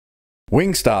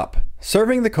Wingstop,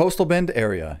 serving the Coastal Bend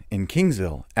area in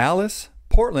Kingsville, Alice,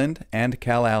 Portland, and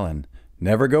Calallen.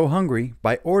 Never go hungry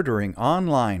by ordering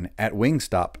online at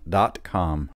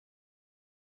wingstop.com.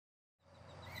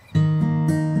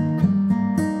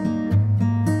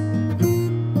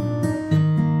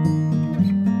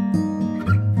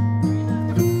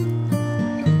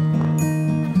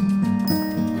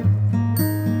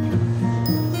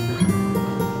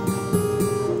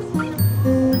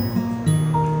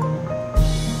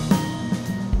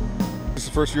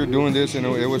 First year doing this, and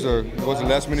it was a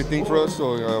last minute thing for us,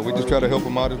 so we just try to help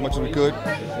them out as much as we could,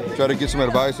 try to get some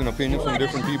advice and opinions from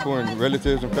different people and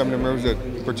relatives and family members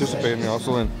that participate in it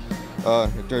also, and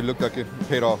it looked like it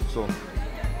paid off. So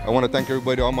I want to thank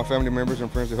everybody, all my family members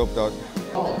and friends that helped out.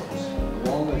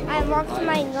 I walked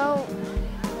my goat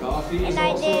and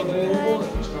I did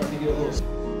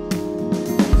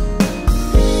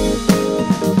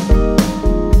good.